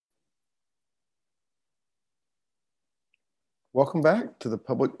Welcome back to the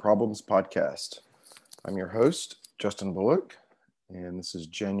Public Problems Podcast. I'm your host, Justin Bullock, and this is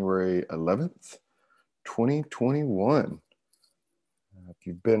January 11th, 2021. If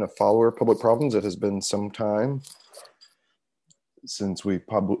you've been a follower of Public Problems, it has been some time since we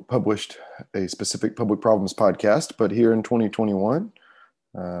published a specific Public Problems podcast, but here in 2021,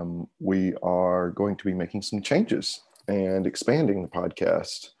 we are going to be making some changes and expanding the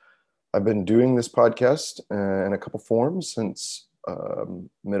podcast. I've been doing this podcast in a couple forms since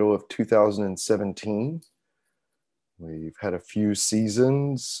middle of 2017. We've had a few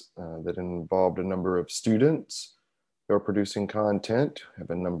seasons that involved a number of students who are producing content, have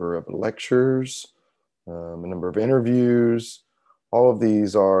a number of lectures, a number of interviews. All of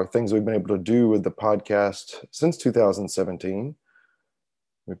these are things we've been able to do with the podcast since 2017.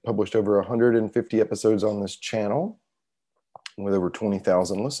 We've published over 150 episodes on this channel with over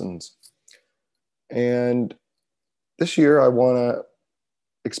 20,000 listens. And this year I want to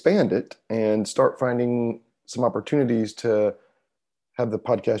expand it and start finding some opportunities to have the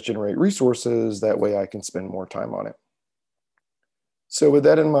podcast generate resources. That way I can spend more time on it. So with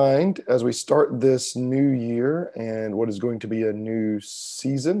that in mind, as we start this new year and what is going to be a new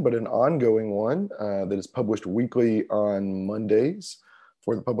season, but an ongoing one that is published weekly on Mondays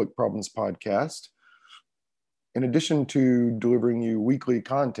for the Public Problems Podcast, in addition to delivering you weekly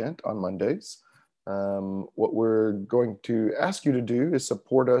content on Mondays, what we're going to ask you to do is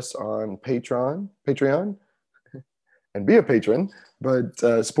support us on Patreon, and be a patron, but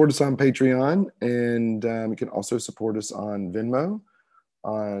support us on Patreon, and you can also support us on Venmo.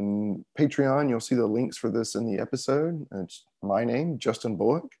 On Patreon, you'll see the links for this in the episode. It's my name, Justin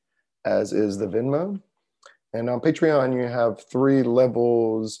Bullock, as is the Venmo. And on Patreon, you have 3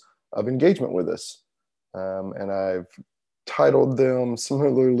 levels of engagement with us. And I've titled them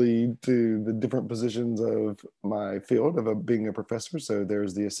similarly to the different positions of my field of being a professor. So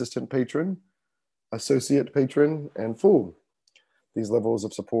there's the assistant patron, associate patron, and full. These levels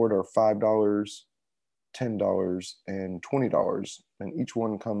of support are $5, $10, and $20, and each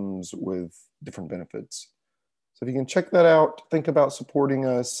one comes with different benefits. So if you can check that out, think about supporting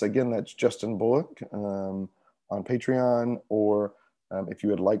us. Again, that's Justin Bullock on Patreon, or if you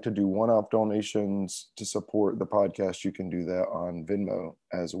would like to do one-off donations to support the podcast, you can do that on Venmo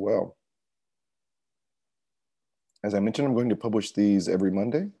as well. As I mentioned, I'm going to publish these every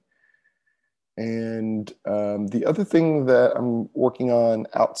Monday. And the other thing that I'm working on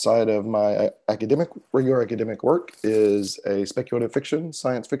outside of my regular academic work is a speculative fiction,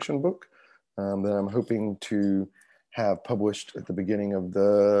 science fiction book that I'm hoping to have published at the beginning of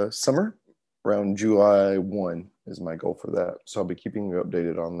the summer. Around July 1 is my goal for that. So I'll be keeping you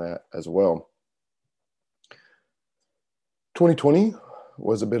updated on that as well. 2020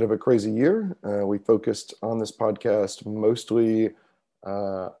 was a bit of a crazy year. We focused on this podcast mostly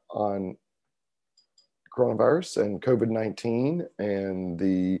on coronavirus and COVID-19 and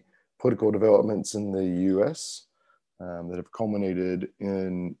the political developments in the US that have culminated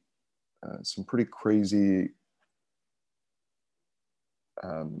in some pretty crazy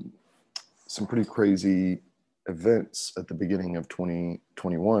events at the beginning of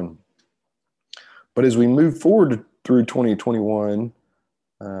 2021. But as we move forward through 2021,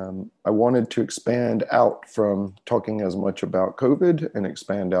 I wanted to expand out from talking as much about COVID and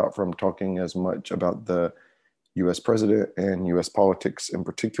expand out from talking as much about the US president and US politics in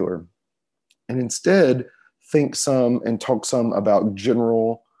particular, and instead think some and talk some about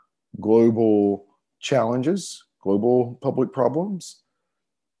general global challenges, global public problems,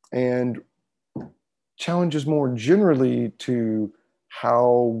 and challenges more generally to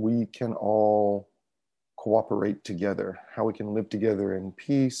how we can all cooperate together, how we can live together in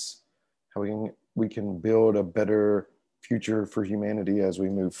peace, how we can build a better future for humanity as we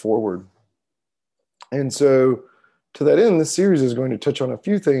move forward. And so to that end, this series is going to touch on a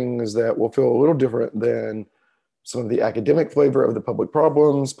few things that will feel a little different than some of the academic flavor of the Public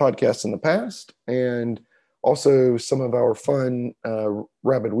Problems podcast in the past, and also some of our fun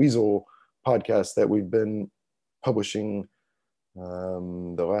Rabid Weasel podcasts that we've been publishing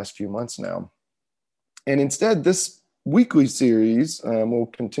the last few months now. And instead, this weekly series will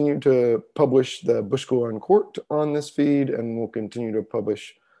continue to publish the Bush School Uncorked on this feed, and we'll continue to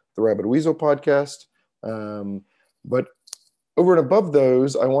publish the Rabid Weasel podcast. But over and above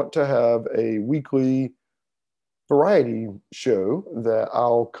those, I want to have a weekly variety show that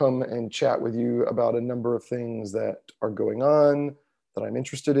I'll come and chat with you about a number of things that are going on, that I'm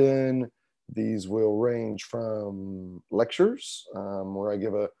interested in. These will range from lectures, where I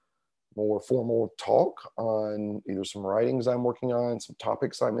give a more formal talk on either some writings I'm working on, some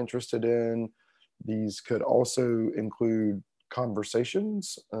topics I'm interested in. These could also include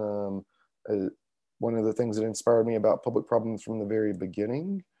conversations. One of the things that inspired me about Public Problems from the very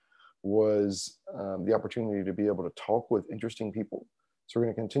beginning was the opportunity to be able to talk with interesting people. So we're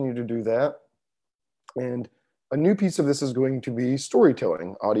going to continue to do that. And a new piece of this is going to be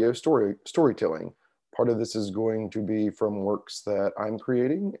storytelling, audio storytelling. Part of this is going to be from works that I'm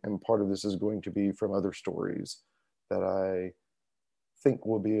creating, and part of this is going to be from other stories that I think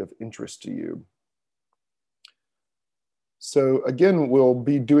will be of interest to you. So again, we'll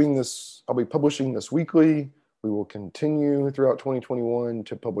be doing this, I'll be publishing this weekly. We will continue throughout 2021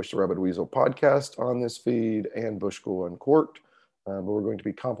 to publish the Rabid Weasel podcast on this feed and Bush School Uncorked, but we're going to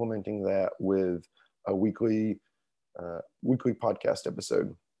be complementing that with a weekly podcast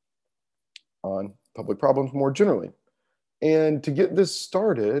episode on public problems more generally. And to get this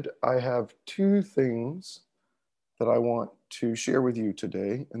started, I have two things that I want to share with you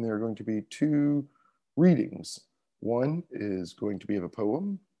today, and there are going to be two readings. One is going to be of a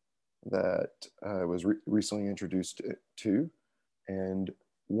poem that I was recently introduced to, and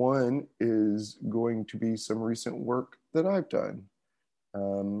one is going to be some recent work that I've done.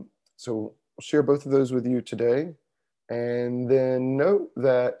 So I'll share both of those with you today, and then note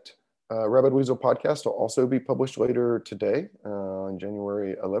that Rabid Weasel podcast will also be published later today on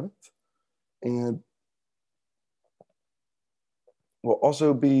January 11th, and we'll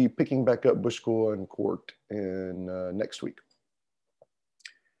also be picking back up Bush School Uncorked in next week.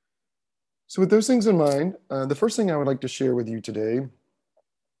 So with those things in mind, the first thing I would like to share with you today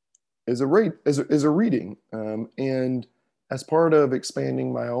is a reading. And as part of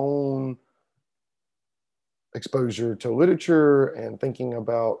expanding my own exposure to literature and thinking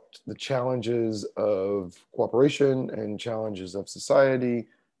about the challenges of cooperation and challenges of society,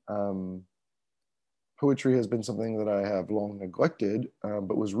 poetry has been something that I have long neglected,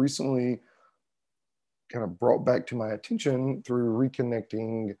 but was recently kind of brought back to my attention through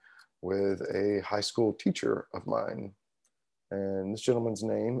reconnecting with a high school teacher of mine. And this gentleman's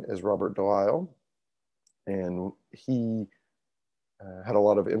name is Robert Delisle, and he had a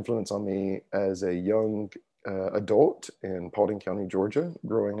lot of influence on me as a young adult in Paulding County, Georgia,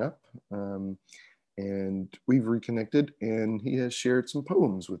 growing up. And we've reconnected, and he has shared some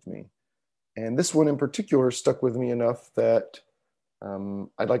poems with me. And this one in particular stuck with me enough that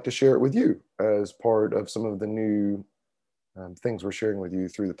I'd like to share it with you as part of some of the new things we're sharing with you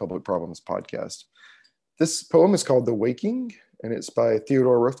through the Public Problems podcast. This poem is called The Waking, and it's by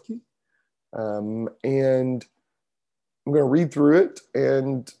Theodore Roethke. And I'm going to read through it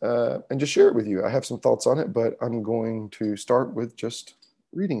and just share it with you. I have some thoughts on it, but I'm going to start with just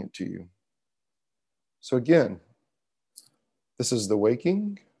reading it to you. So again, this is The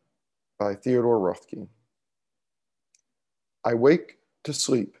Waking by Theodore Roethke. I wake to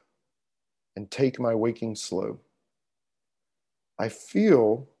sleep and take my waking slow. I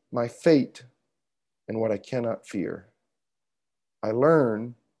feel my fate in what I cannot fear. I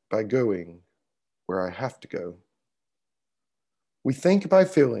learn by going where I have to go. We think by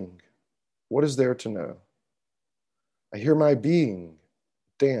feeling. What is there to know? I hear my being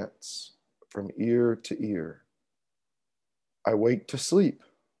dance from ear to ear. I wake to sleep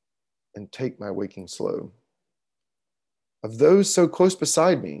and take my waking slow. Of those so close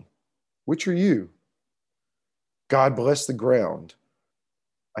beside me, which are you? God bless the ground.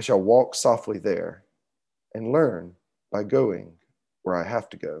 I shall walk softly there and learn by going where I have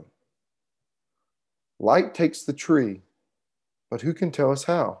to go. Light takes the tree, but who can tell us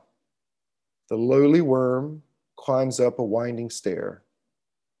how? The lowly worm climbs up a winding stair.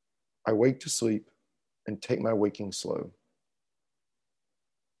 I wake to sleep and take my waking slow.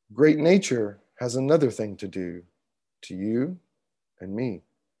 Great nature has another thing to do to you and me.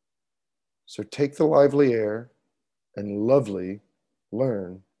 So take the lively air and lovely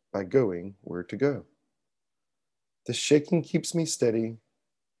learn by going where to go. The shaking keeps me steady,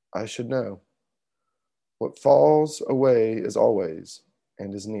 I should know. What falls away is always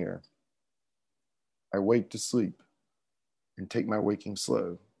and is near. I wake to sleep and take my waking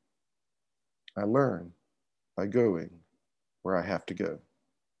slow. I learn by going where I have to go.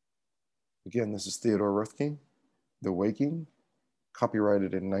 Again, this is Theodore Roethke, The Waking,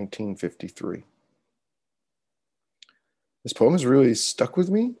 copyrighted in 1953. This poem has really stuck with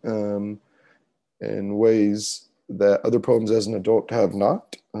me in ways that other poems as an adult have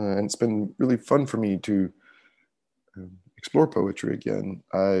not. And it's been really fun for me to explore poetry again.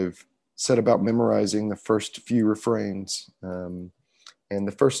 I've set about memorizing the first few refrains. And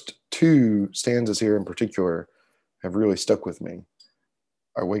the first two stanzas here in particular have really stuck with me.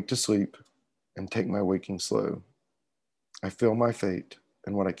 I wake to sleep and take my waking slow. I feel my fate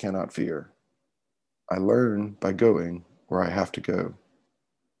and what I cannot fear. I learn by going where I have to go.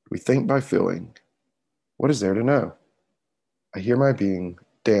 We think by feeling. What is there to know? I hear my being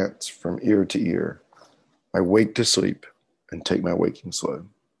dance from ear to ear. I wake to sleep and take my waking slow.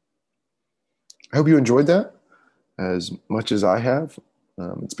 I hope you enjoyed that as much as I have.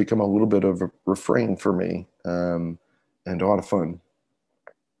 It's become a little bit of a refrain for me, and a lot of fun.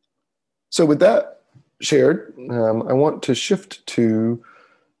 So with that shared, I want to shift to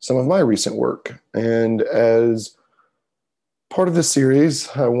some of my recent work. And as part of this series,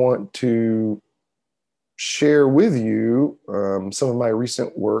 I want to share with you some of my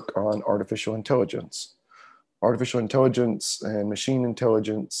recent work on artificial intelligence. Artificial intelligence and machine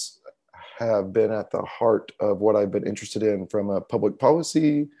intelligence have been at the heart of what I've been interested in from a public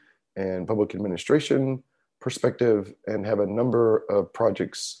policy and public administration perspective, and have a number of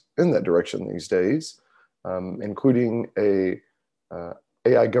projects in that direction these days, including a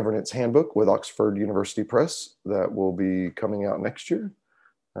AI governance handbook with Oxford University Press that will be coming out next year,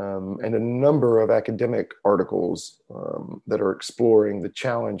 and a number of academic articles that are exploring the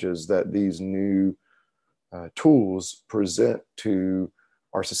challenges that these new tools present to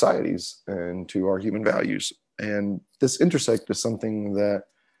our societies and to our human values. And this intersect is something that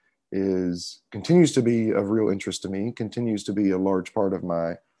continues to be of real interest to me, continues to be a large part of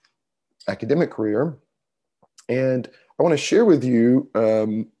my academic career. And I want to share with you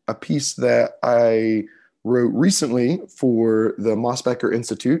a piece that I wrote recently for the Mosbacher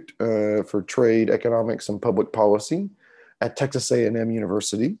Institute for Trade, Economics, and Public Policy at Texas A&M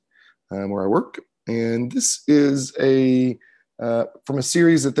University, where I work. And this is from a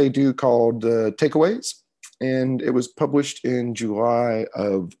series that they do called Takeaways, and it was published in July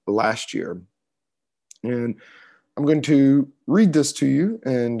of last year. And I'm going to read this to you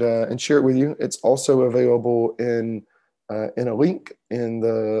and share it with you. It's also available in a link in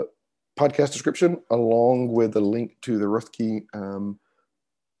the podcast description, along with a link to the Roethke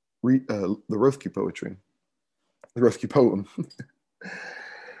poetry, the Roethke poem.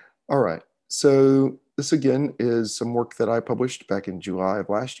 All right. So this again is some work that I published back in July of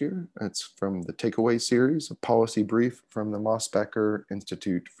last year. It's from the Takeaway series, a policy brief from the Mosbacher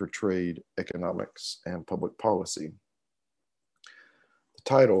Institute for Trade, Economics, and Public Policy. The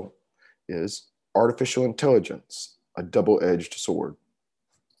title is Artificial Intelligence, a Double-Edged Sword.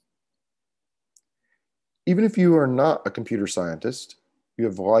 Even if you are not a computer scientist, you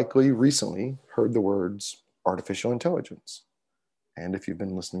have likely recently heard the words artificial intelligence. And if you've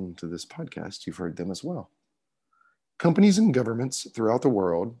been listening to this podcast, you've heard them as well. Companies and governments throughout the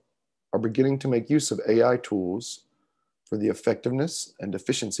world are beginning to make use of AI tools for the effectiveness and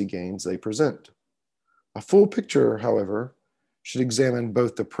efficiency gains they present. A full picture, however, should examine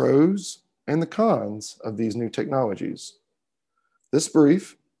both the pros and the cons of these new technologies. This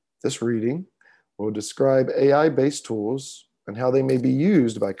reading, will describe AI-based tools and how they may be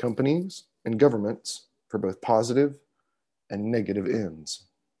used by companies and governments for both positive and negative ends.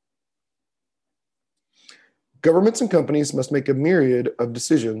 Governments and companies must make a myriad of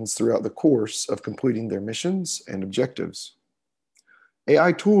decisions throughout the course of completing their missions and objectives.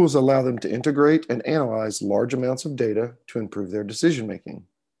 AI tools allow them to integrate and analyze large amounts of data to improve their decision-making.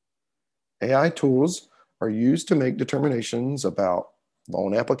 AI tools are used to make determinations about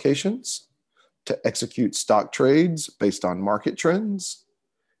loan applications, to execute stock trades based on market trends,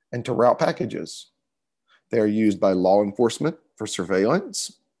 and to route packages. They are used by law enforcement for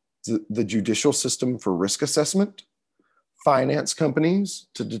surveillance, the judicial system for risk assessment, finance companies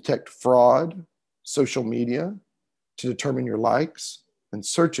to detect fraud, social media to determine your likes, and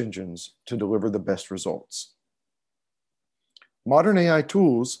search engines to deliver the best results. Modern AI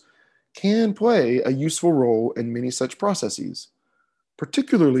tools can play a useful role in many such processes,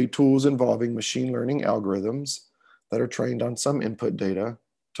 particularly tools involving machine learning algorithms that are trained on some input data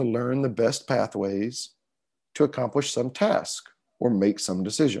to learn the best pathways to accomplish some task or make some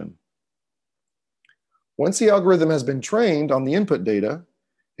decision. Once the algorithm has been trained on the input data,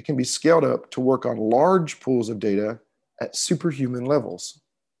 it can be scaled up to work on large pools of data at superhuman levels.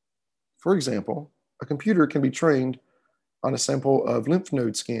 For example, a computer can be trained on a sample of lymph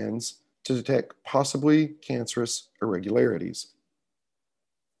node scans to detect possibly cancerous irregularities.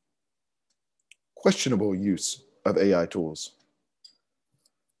 Questionable use of AI tools.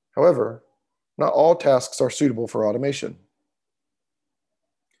 However, not all tasks are suitable for automation.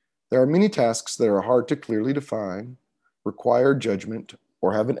 There are many tasks that are hard to clearly define, require judgment,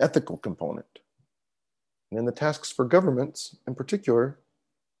 or have an ethical component. And in the tasks for governments, in particular,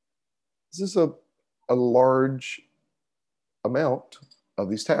 this is a large amount of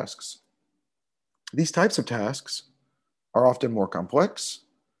these tasks. These types of tasks are often more complex,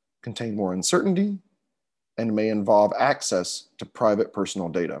 contain more uncertainty, and may involve access to private personal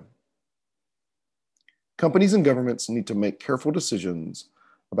data. Companies and governments need to make careful decisions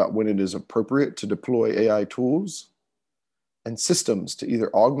about when it is appropriate to deploy AI tools and systems to either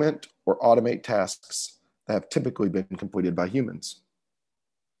augment or automate tasks that have typically been completed by humans.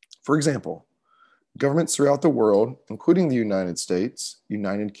 For example, governments throughout the world, including the United States,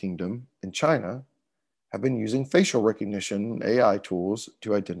 United Kingdom, and China, have been using facial recognition AI tools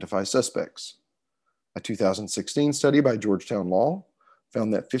to identify suspects. A 2016 study by Georgetown Law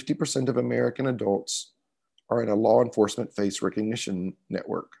found that 50% of American adults are in a law enforcement face recognition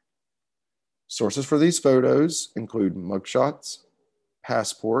network. Sources for these photos include mugshots,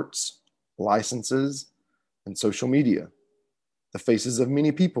 passports, licenses, and social media, the faces of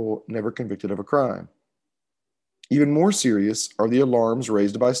many people never convicted of a crime. Even more serious are the alarms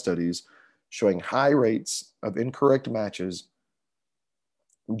raised by studies showing high rates of incorrect matches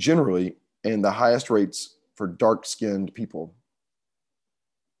generally and the highest rates for dark-skinned people.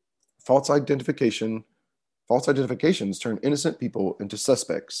 False identifications turn innocent people into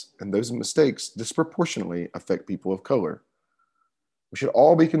suspects, and those mistakes disproportionately affect people of color. We should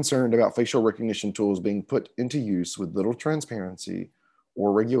all be concerned about facial recognition tools being put into use with little transparency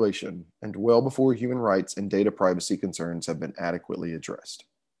or regulation, and well before human rights and data privacy concerns have been adequately addressed.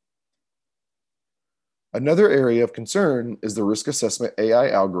 Another area of concern is the risk assessment AI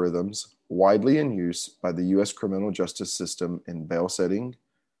algorithms widely in use by the U.S. criminal justice system in bail setting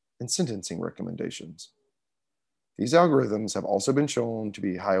and sentencing recommendations. These algorithms have also been shown to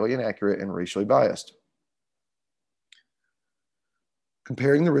be highly inaccurate and racially biased.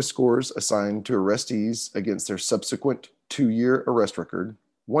 Comparing the risk scores assigned to arrestees against their subsequent 2-year arrest record,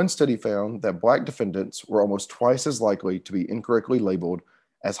 one study found that Black defendants were almost twice as likely to be incorrectly labeled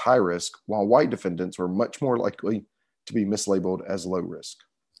as high risk, while white defendants were much more likely to be mislabeled as low risk.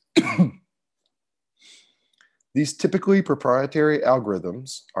 These typically proprietary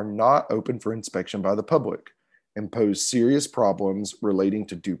algorithms are not open for inspection by the public and pose serious problems relating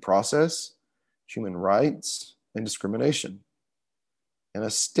to due process, human rights, and discrimination. In a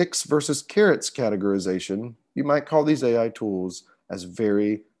sticks versus carrots categorization, you might call these AI tools as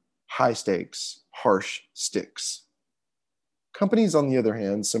very high stakes, harsh sticks. Companies, on the other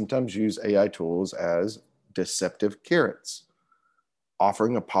hand, sometimes use AI tools as deceptive carrots,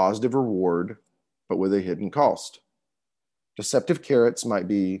 offering a positive reward, but with a hidden cost. Deceptive carrots might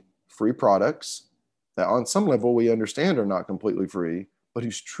be free products that on some level we understand are not completely free, but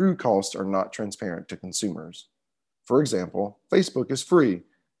whose true costs are not transparent to consumers. For example, Facebook is free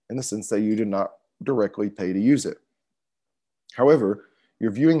in the sense that you do not directly pay to use it. However,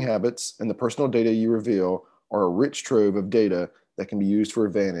 your viewing habits and the personal data you reveal are a rich trove of data that can be used for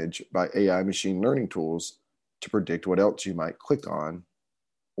advantage by AI machine learning tools to predict what else you might click on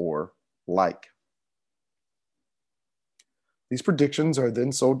or like. These predictions are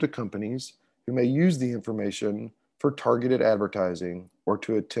then sold to companies who may use the information for targeted advertising or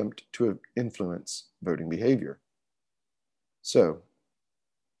to attempt to influence voting behavior. So,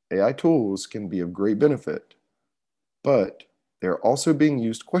 AI tools can be of great benefit, but they're also being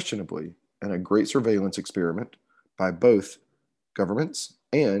used questionably in a great surveillance experiment by both governments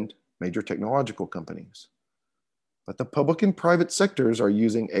and major technological companies. But the public and private sectors are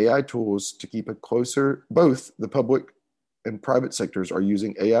using AI tools to keep both the public and private sectors are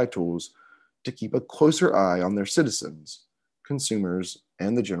using AI tools to keep a closer eye on their citizens, consumers,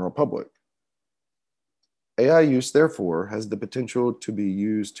 and the general public. AI use, therefore, has the potential to be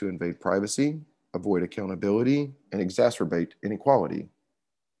used to invade privacy, avoid accountability, and exacerbate inequality,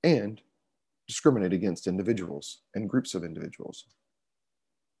 and discriminate against individuals and groups of individuals.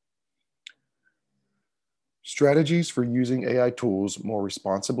 Strategies for using AI tools more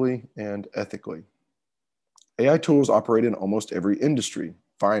responsibly and ethically. AI tools operate in almost every industry: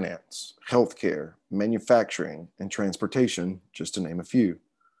 finance, healthcare, manufacturing, and transportation, just to name a few.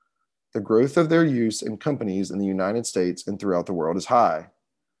 The growth of their use in companies in the United States and throughout the world is high.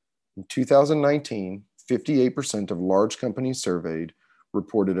 In 2019, 58% of large companies surveyed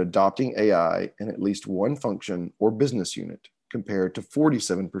reported adopting AI in at least one function or business unit, compared to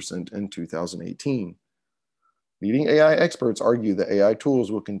 47% in 2018. Leading AI experts argue that AI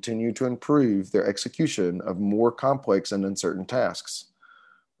tools will continue to improve their execution of more complex and uncertain tasks.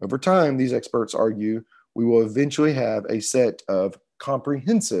 Over time, these experts argue we will eventually have a set of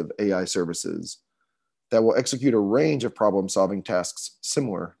comprehensive AI services that will execute a range of problem-solving tasks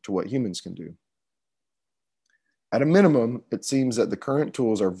similar to what humans can do. At a minimum, it seems that the current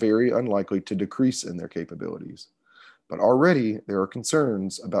tools are very unlikely to decrease in their capabilities, but already there are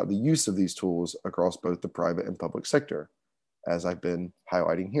concerns about the use of these tools across both the private and public sector, as I've been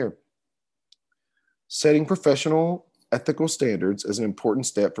highlighting here. Setting professional ethical standards is an important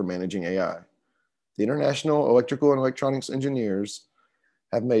step for managing AI. The International Electrical and Electronics Engineers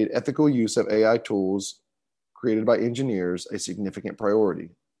have made ethical use of AI tools created by engineers a significant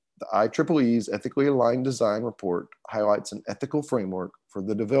priority. The IEEE's Ethically Aligned Design Report highlights an ethical framework for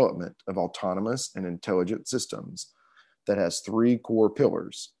the development of autonomous and intelligent systems that has three core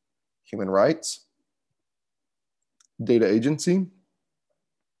pillars: human rights, data agency,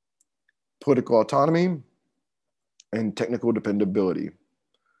 political autonomy, and technical dependability.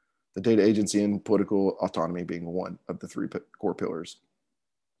 The data agency and political autonomy being one of the three core pillars.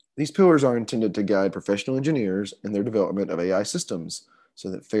 These pillars are intended to guide professional engineers in their development of AI systems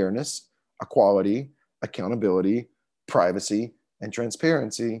so that fairness, equality, accountability, privacy, and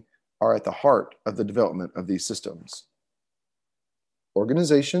transparency are at the heart of the development of these systems.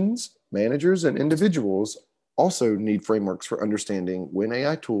 Organizations, managers, and individuals also need frameworks for understanding when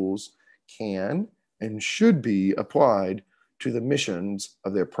AI tools can and should be applied to the missions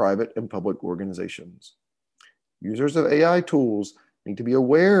of their private and public organizations. Users of AI tools need to be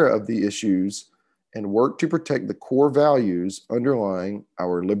aware of the issues and work to protect the core values underlying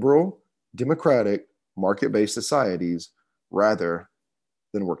our liberal, democratic, market-based societies rather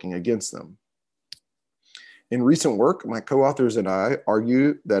than working against them. In recent work, my co-authors and I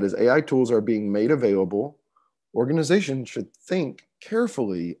argue that as AI tools are being made available, organizations should think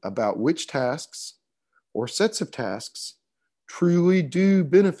carefully about which tasks or sets of tasks truly do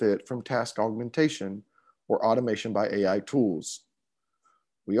benefit from task augmentation or automation by AI tools.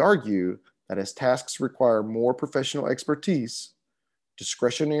 We argue that as tasks require more professional expertise,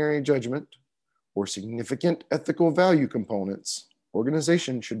 discretionary judgment, or significant ethical value components,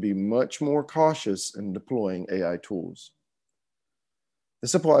 organizations should be much more cautious in deploying AI tools.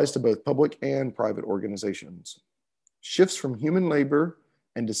 This applies to both public and private organizations. Shifts from human labor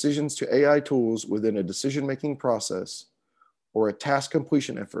and decisions to AI tools within a decision-making process or a task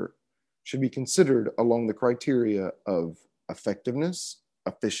completion effort should be considered along the criteria of effectiveness,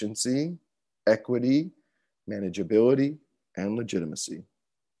 efficiency, equity, manageability, and legitimacy.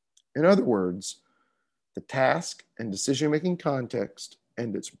 In other words, the task and decision-making context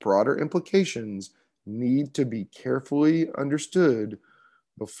and its broader implications need to be carefully understood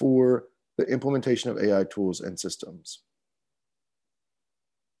before the implementation of AI tools and systems.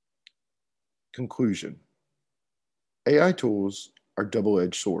 Conclusion: AI tools are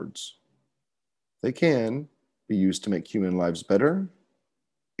double-edged swords. They can be used to make human lives better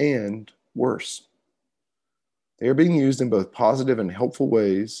and worse. They are being used in both positive and helpful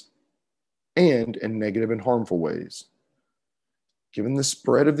ways and in negative and harmful ways. Given the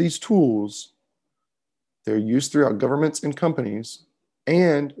spread of these tools, their use throughout governments and companies,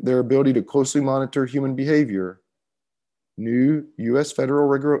 and their ability to closely monitor human behavior, new U.S. federal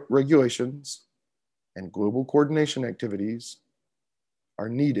regulations and global coordination activities are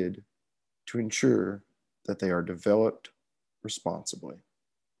needed to ensure that they are developed responsibly.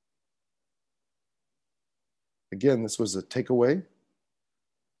 Again, this was a takeaway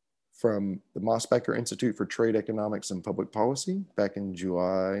from the Mosbacher Institute for Trade Economics and Public Policy back in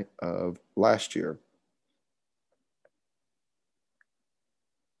July of last year.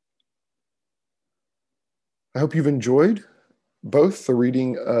 I hope you've enjoyed both the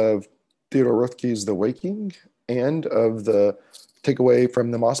reading of Theodore Roethke's The Waking and of the takeaway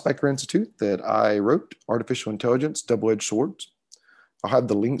from the Mosbacher Institute that I wrote, Artificial Intelligence, Double-Edged Swords. I'll have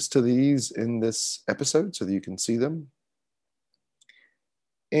the links to these in this episode so that you can see them.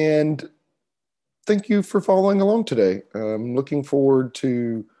 And thank you for following along today. I'm looking forward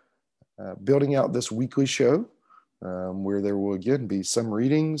to building out this weekly show where there will again be some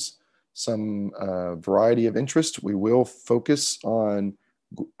readings, some variety of interest. We will focus on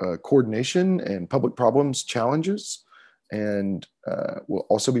coordination and public problems challenges, and we'll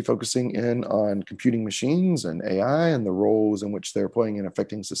also be focusing in on computing machines and AI and the roles in which they're playing in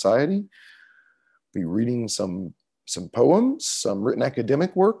affecting society. Be reading some poems, some written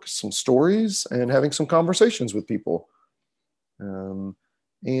academic work, some stories, and having some conversations with people.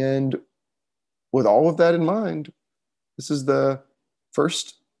 And with all of that in mind, this is the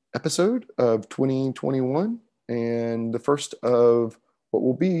first episode of 2021 and the first of what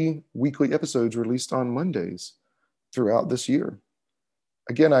will be weekly episodes released on Mondays throughout this year.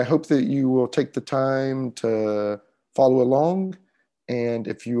 Again, I hope that you will take the time to follow along. And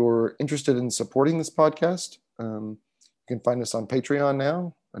if you're interested in supporting this podcast, you can find us on Patreon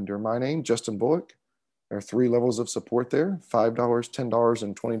now under my name, Justin Bullock. There are 3 levels of support there, $5, $10,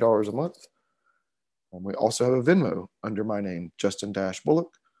 and $20 a month. And we also have a Venmo under my name,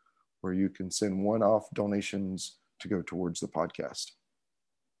 Justin-Bullock, where you can send one-off donations to go towards the podcast.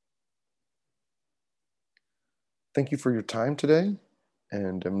 Thank you for your time today,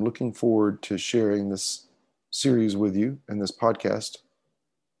 and I'm looking forward to sharing this series with you and this podcast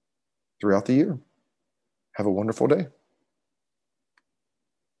throughout the year. Have a wonderful day.